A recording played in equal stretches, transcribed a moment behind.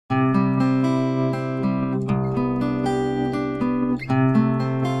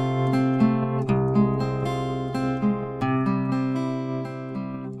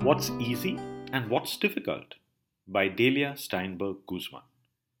What's Easy and What's Difficult by Delia Steinberg Guzman.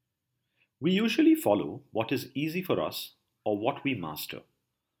 We usually follow what is easy for us or what we master.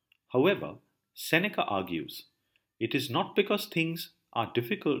 However, Seneca argues it is not because things are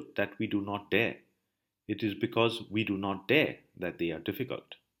difficult that we do not dare, it is because we do not dare that they are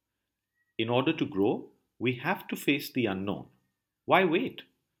difficult. In order to grow, we have to face the unknown. Why wait?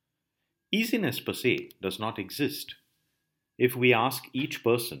 Easiness per se does not exist. If we ask each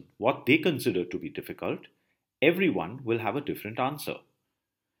person what they consider to be difficult, everyone will have a different answer.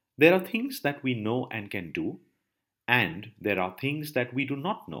 There are things that we know and can do, and there are things that we do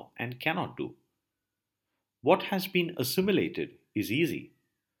not know and cannot do. What has been assimilated is easy.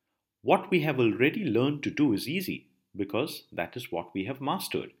 What we have already learned to do is easy because that is what we have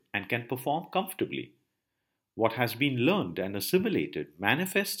mastered and can perform comfortably. What has been learned and assimilated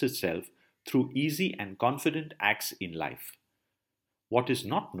manifests itself through easy and confident acts in life. What is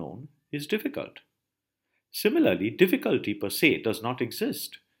not known is difficult. Similarly, difficulty per se does not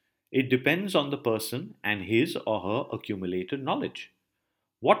exist. It depends on the person and his or her accumulated knowledge.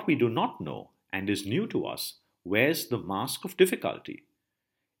 What we do not know and is new to us wears the mask of difficulty.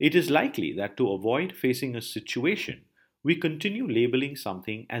 It is likely that to avoid facing a situation, we continue labeling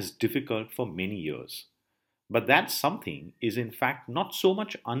something as difficult for many years. But that something is in fact not so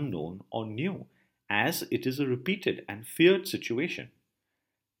much unknown or new as it is a repeated and feared situation.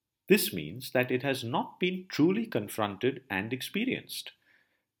 This means that it has not been truly confronted and experienced.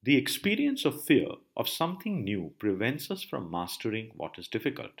 The experience of fear of something new prevents us from mastering what is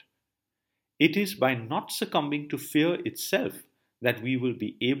difficult. It is by not succumbing to fear itself that we will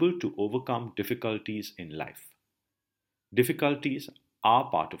be able to overcome difficulties in life. Difficulties are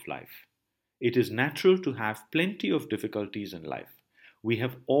part of life. It is natural to have plenty of difficulties in life. We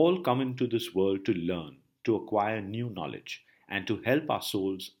have all come into this world to learn, to acquire new knowledge, and to help our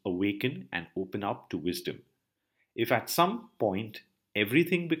souls awaken and open up to wisdom. If at some point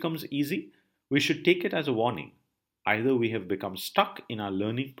everything becomes easy, we should take it as a warning. Either we have become stuck in our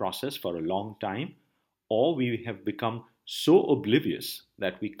learning process for a long time, or we have become so oblivious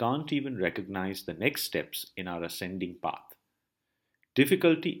that we can't even recognize the next steps in our ascending path.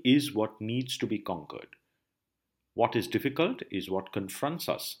 Difficulty is what needs to be conquered. What is difficult is what confronts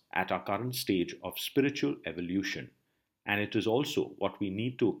us at our current stage of spiritual evolution, and it is also what we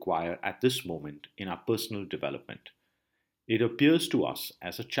need to acquire at this moment in our personal development. It appears to us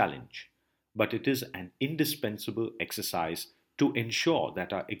as a challenge, but it is an indispensable exercise to ensure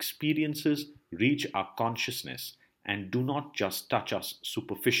that our experiences reach our consciousness and do not just touch us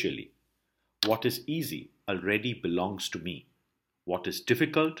superficially. What is easy already belongs to me. What is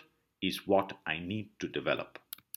difficult is what I need to develop.